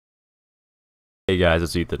Hey guys,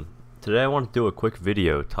 it's Ethan. Today I want to do a quick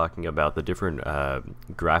video talking about the different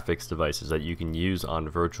graphics devices that you can use on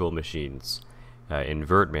virtual machines in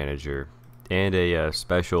virt-manager and a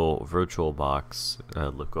special Virtualbox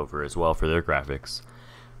lookover as well for their graphics.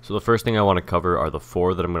 So the first thing I want to cover are the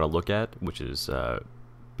four that I'm going to look at, which is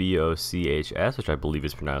Bochs, which I believe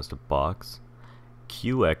is pronounced Bochs,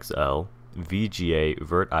 QXL, VGA,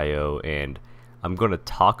 VirtIO, and I'm going to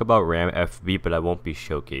talk about Ramfb, but I won't be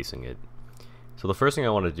showcasing it. So the first thing I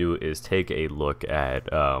want to do is take a look at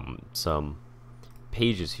some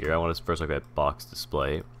pages here. I want to first look at Bochs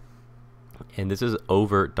display, and this is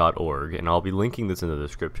overt.org, and I'll be linking this in the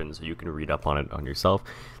description so you can read up on it on yourself.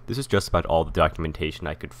 This is just about all the documentation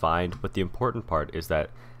I could find, but the important part is that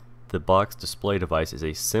the Bochs display device is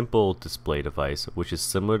a simple display device which is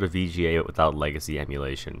similar to VGA but without legacy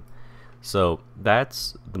emulation. So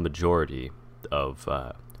that's the majority of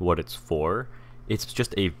what it's for. It's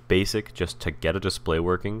just a basic just to get a display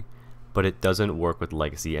working, but it doesn't work with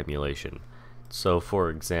legacy emulation. So for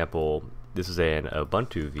example, this is an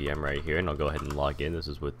Ubuntu VM right here, and I'll go ahead and log in. This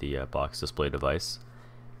is with the Bochs display device.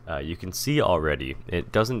 You can see already,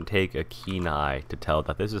 it doesn't take a keen eye to tell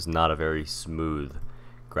that this is not a very smooth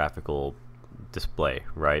graphical display,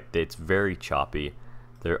 right? It's very choppy.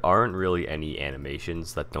 There aren't really any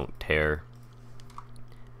animations that don't tear.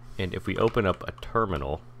 And if we open up a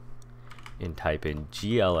terminal and type in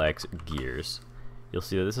GLX gears, you'll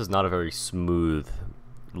see that this is not a very smooth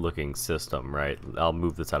looking system, right? I'll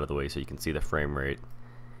move this out of the way so you can see the frame rate.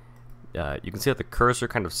 You can see that the cursor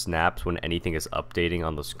kind of snaps when anything is updating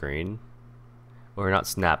on the screen, or not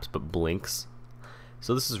snaps but blinks.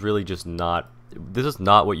 So this is really just not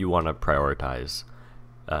what you want to prioritize.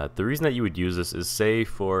 The reason that you would use this is, say,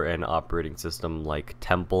 for an operating system like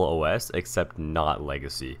Temple OS, except not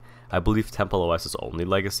legacy. I believe Temple OS is only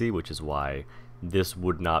legacy, which is why this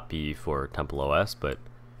would not be for Temple OS, but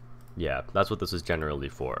yeah, that's what this is generally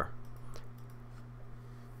for.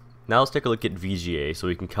 Now let's take a look at VGA so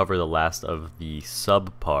we can cover the last of the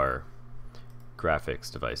subpar graphics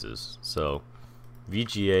devices. So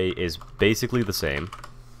VGA is basically the same.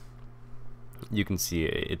 You can see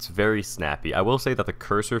it's very snappy. I will say that the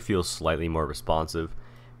cursor feels slightly more responsive,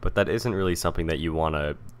 but that isn't really something that you want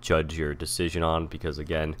to judge your decision on, because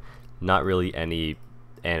again, not really any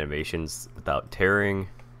animations without tearing.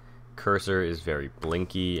 Cursor is very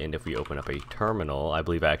blinky, and if we open up a terminal, I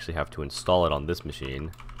believe I actually have to install it on this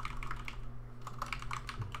machine.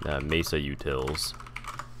 Mesa utils.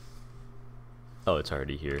 Oh, it's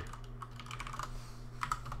already here.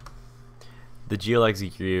 The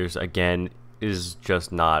GLX gears, again, is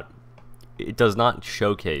just not, it does not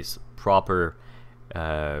showcase proper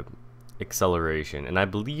acceleration. And I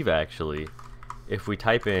believe actually, if we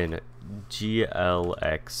type in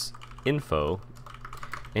GLX info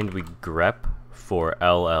and we grep for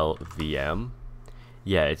LLVM,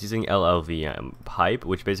 yeah, it's using LLVM pipe,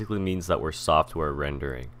 which basically means that we're software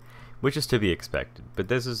rendering, which is to be expected. But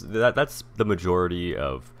this is that's the majority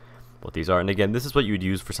of what these are. And again, this is what you would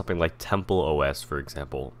use for something like Temple OS, for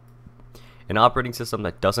example. An operating system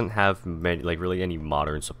that doesn't have many, like really any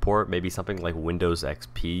modern support, maybe something like Windows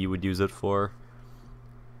XP you would use it for.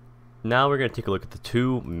 Now we're going to take a look at the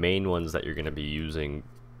two main ones that you're going to be using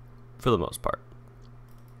for the most part.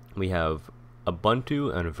 We have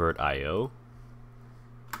Ubuntu and VirtIO.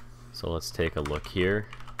 So let's take a look here.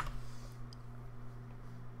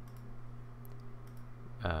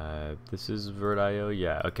 This is VirtIO,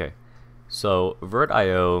 yeah, okay. So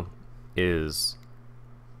VirtIO is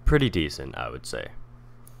pretty decent, I would say.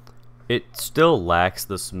 It still lacks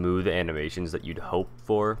the smooth animations that you'd hope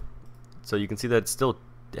for. So you can see that it still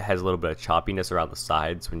has a little bit of choppiness around the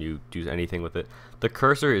sides when you do anything with it. The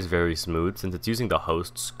cursor is very smooth since it's using the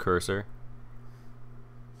host's cursor.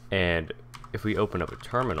 And if we open up a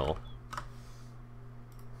terminal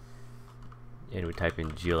and we type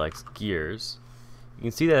in GLX gears, you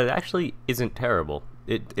can see that it actually isn't terrible.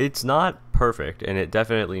 It's not perfect, and it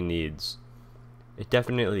definitely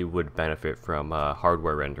would benefit from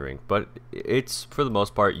hardware rendering, but it's for the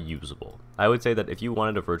most part usable. I would say that if you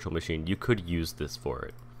wanted a virtual machine, you could use this for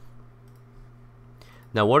it.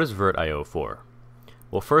 Now, what is VirtIO for?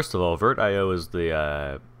 Well, first of all, VirtIO is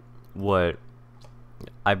the what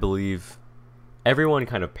I believe everyone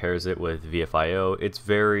kind of pairs it with VFIO. It's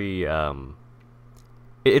very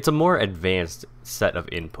it's a more advanced set of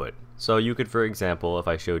input. So you could, for example, if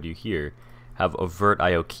I showed you here, have a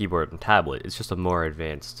VirtIO keyboard and tablet. It's just a more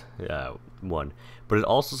advanced one, but it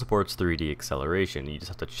also supports 3D acceleration. You just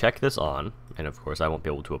have to check this on, and of course I won't be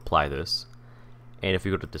able to apply this. And if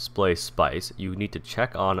you go to display spice, you need to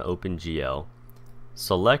check on OpenGL,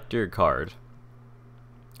 select your card,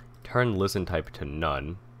 turn listen type to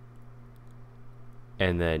none,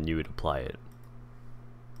 and then you would apply it.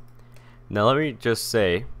 Now let me just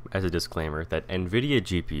say, as a disclaimer, that NVIDIA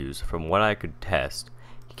GPUs, from what I could test,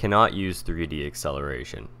 cannot use 3D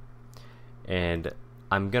acceleration. And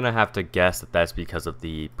I'm gonna have to guess that that's because of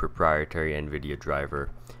the proprietary NVIDIA driver.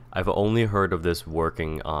 I've only heard of this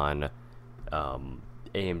working on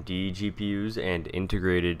AMD GPUs and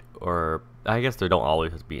integrated, or I guess they don't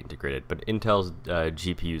always have to be integrated, but Intel's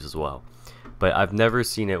GPUs as well. But I've never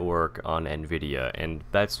seen it work on NVIDIA, and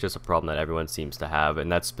that's just a problem that everyone seems to have,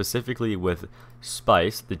 and that's specifically with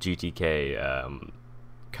Spice, the GTK,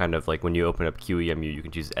 kind of like when you open up QEMU, you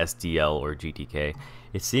can choose SDL or GTK.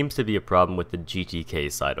 It seems to be a problem with the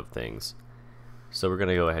GTK side of things. So we're going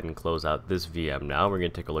to go ahead and close out this VM now. We're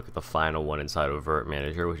going to take a look at the final one inside of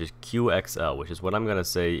virt-manager, which is QXL, which is what I'm going to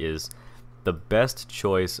say is the best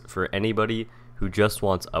choice for anybody who just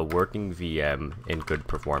wants a working VM in good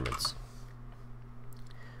performance.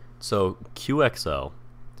 So QXL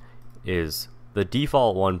is the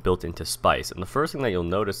default one built into Spice, and the first thing that you'll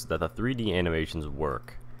notice is that the 3D animations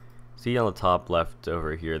work. See on the top left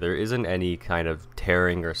over here, there isn't any kind of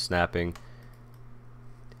tearing or snapping.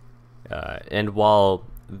 And while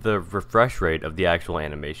the refresh rate of the actual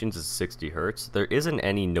animations is 60 Hz, there isn't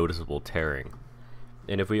any noticeable tearing.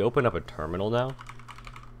 And if we open up a terminal now,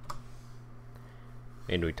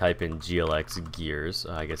 and we type in GLX Gears,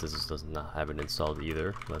 I guess this does not have it installed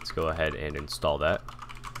either. Let's go ahead and install that.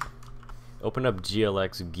 Open up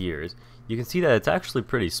GLX Gears. You can see that it's actually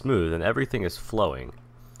pretty smooth and everything is flowing.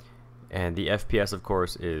 And the FPS, of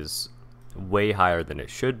course, is way higher than it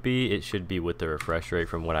should be. It should be with the refresh rate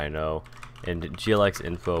from what I know. And GLX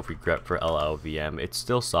info, if we grep for LLVM, it's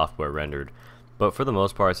still software rendered. But for the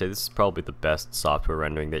most part, I'd say this is probably the best software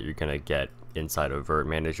rendering that you're going to get inside of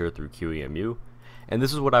virt-manager through QEMU. And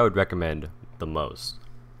this is what I would recommend the most.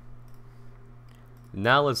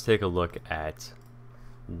 Now let's take a look at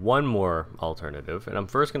one more alternative. And I'm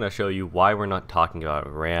first going to show you why we're not talking about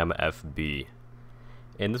Ramfb.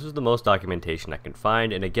 And this was the most documentation I can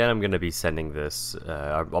find, and again I'm going to be sending this,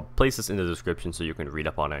 I'll place this in the description so you can read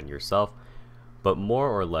up on it yourself, but more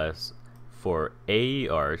or less for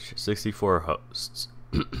AEarch 64 hosts,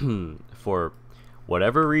 for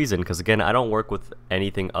whatever reason, because again I don't work with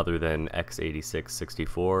anything other than x86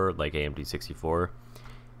 64, like AMD 64,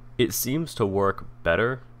 it seems to work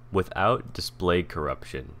better without display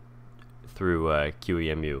corruption through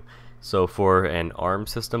QEMU. So for an ARM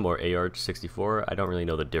system or AArch 64, I don't really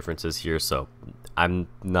know the differences here, so I'm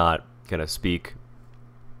not going to speak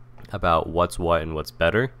about what's what and what's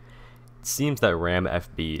better. It seems that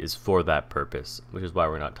Ramfb is for that purpose, which is why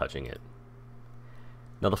we're not touching it.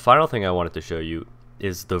 Now the final thing I wanted to show you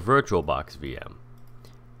is the Virtualbox VM.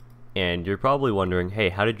 And you're probably wondering, hey,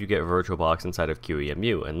 how did you get Virtualbox inside of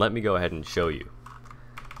QEMU? And let me go ahead and show you.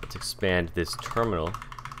 Let's expand this terminal.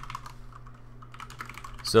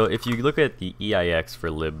 So if you look at the EIX for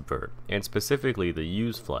Libvirt, and specifically the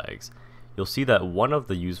use flags, you'll see that one of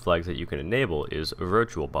the use flags that you can enable is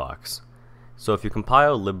Virtualbox. So if you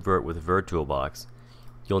compile Libvirt with Virtualbox,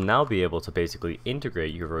 you'll now be able to basically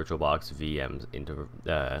integrate your Virtualbox VMs into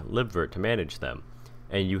Libvirt to manage them.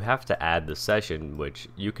 And you have to add the session, which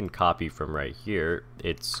you can copy from right here.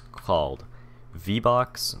 It's called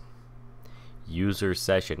vbox user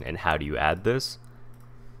session. And how do you add this?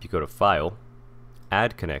 If you go to File,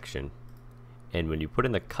 Add Connection, and when you put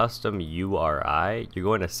in the custom URI, you're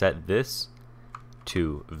going to set this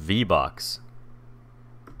to vbox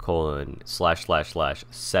 /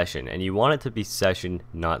 session, and you want it to be session,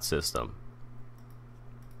 not system.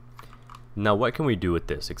 Now what can we do with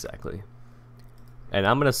this exactly? And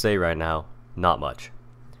I'm gonna say right now, not much.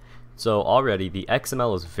 So already the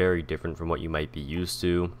XML is very different from what you might be used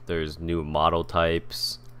to. There's new model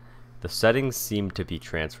types. The settings seem to be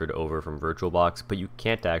transferred over from Virtualbox, but you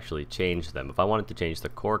can't actually change them. If I wanted to change the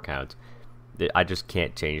core count, I just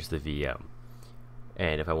can't change the VM.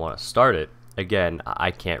 And if I want to start it, again, I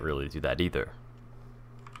can't really do that either.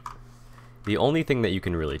 The only thing that you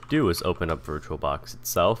can really do is open up Virtualbox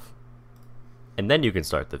itself, and then you can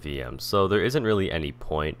start the VM. So there isn't really any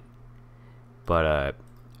point, but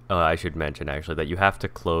I should mention actually that you have to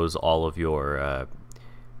close all of your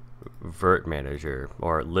virt-manager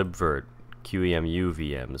or Libvirt QEMU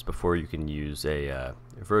VMs before you can use a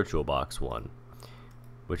Virtualbox one,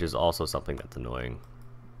 which is also something that's annoying.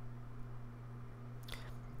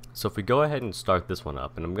 So if we go ahead and start this one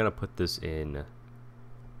up, and I'm gonna put this in,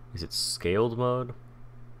 is it scaled mode?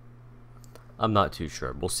 I'm not too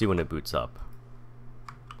sure. We'll see when it boots up.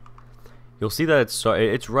 You'll see that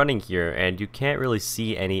it's running here, and you can't really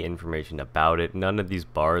see any information about it. None of these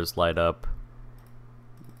bars light up.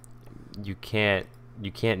 you can't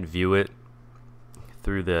view it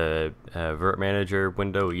through the virt-manager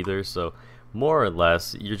window either. So more or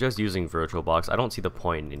less, you're just using VirtualBox. I don't see the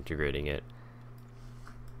point in integrating it.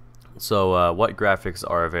 So what graphics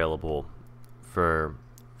are available for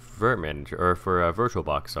virt-manager, or for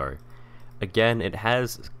VirtualBox? Sorry. Again, it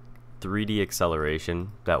has 3D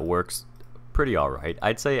acceleration that works pretty alright.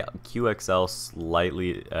 I'd say QXL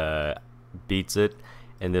slightly beats it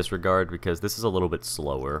in this regard because this is a little bit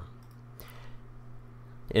slower.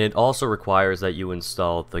 And it also requires that you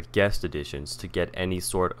install the guest editions to get any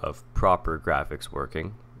sort of proper graphics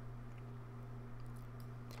working.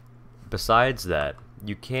 Besides that,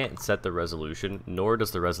 you can't set the resolution, nor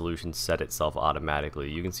does the resolution set itself automatically.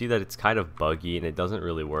 You can see that it's kind of buggy and it doesn't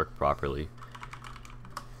really work properly.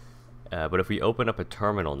 But if we open up a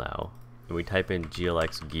terminal now, and we type in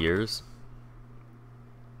GLX gears,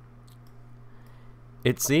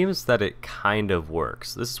 it seems that it kind of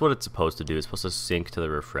works. This is what it's supposed to do. It's supposed to sync to the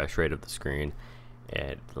refresh rate of the screen.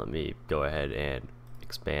 And let me go ahead and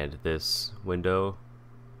expand this window.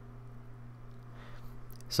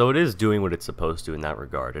 So it is doing what it's supposed to in that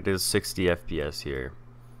regard. It is 60 FPS here.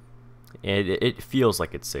 And it feels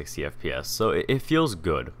like it's 60 FPS. So it feels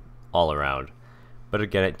good all around. But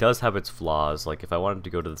again, it does have its flaws. Like if I wanted to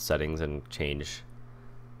go to the settings and change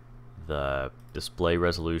the display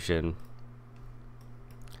resolution,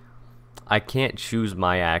 I can't choose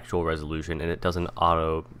my actual resolution and it doesn't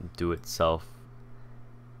auto do itself.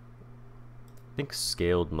 I think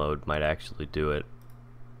scaled mode might actually do it.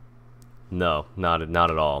 No, not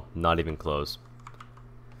at all. Not even close.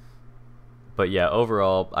 But yeah,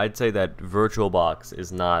 overall, I'd say that VirtualBox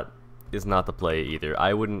is not the play either.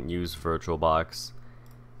 I wouldn't use VirtualBox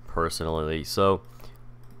personally. So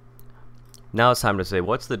now it's time to say,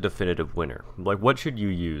 what's the definitive winner? Like, what should you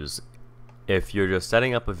use if you're just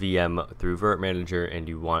setting up a VM through virt-manager and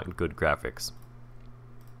you want good graphics?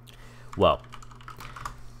 Well,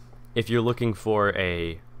 if you're looking for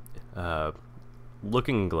a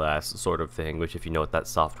looking glass sort of thing, which if you know what that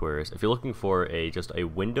software is, if you're looking for just a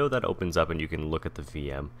window that opens up and you can look at the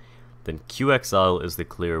VM, then QXL is the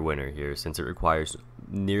clear winner here, since it requires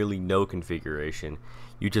nearly no configuration.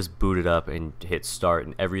 You just boot it up and hit start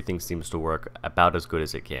and everything seems to work about as good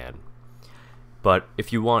as it can. But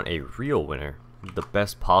if you want a real winner, the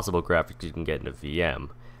best possible graphics you can get in a VM,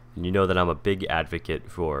 and you know that I'm a big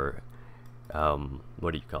advocate for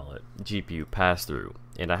GPU pass-through,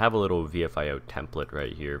 and I have a little VFIO template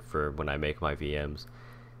right here for when I make my VMs.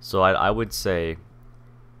 So I would say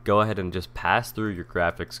go ahead and just pass through your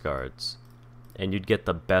graphics cards and you'd get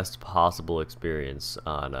the best possible experience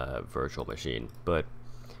on a virtual machine. But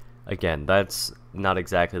again, that's not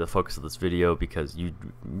exactly the focus of this video because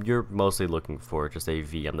you're mostly looking for just a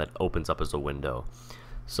VM that opens up as a window.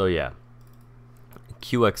 So yeah,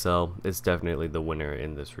 QXL is definitely the winner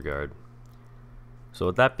in this regard. So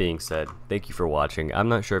with that being said, thank you for watching. I'm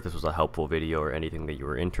not sure if this was a helpful video or anything that you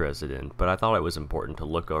were interested in, but I thought it was important to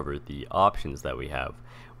look over the options that we have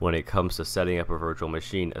when it comes to setting up a virtual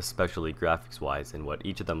machine, especially graphics wise, and what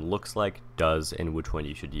each of them looks like, does, and which one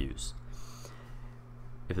you should use.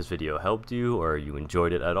 If this video helped you or you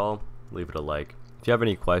enjoyed it at all, leave it a like. If you have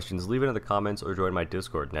any questions, leave it in the comments or join my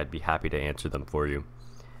Discord and I'd be happy to answer them for you.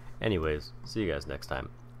 Anyways, see you guys next time.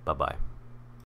 Bye bye.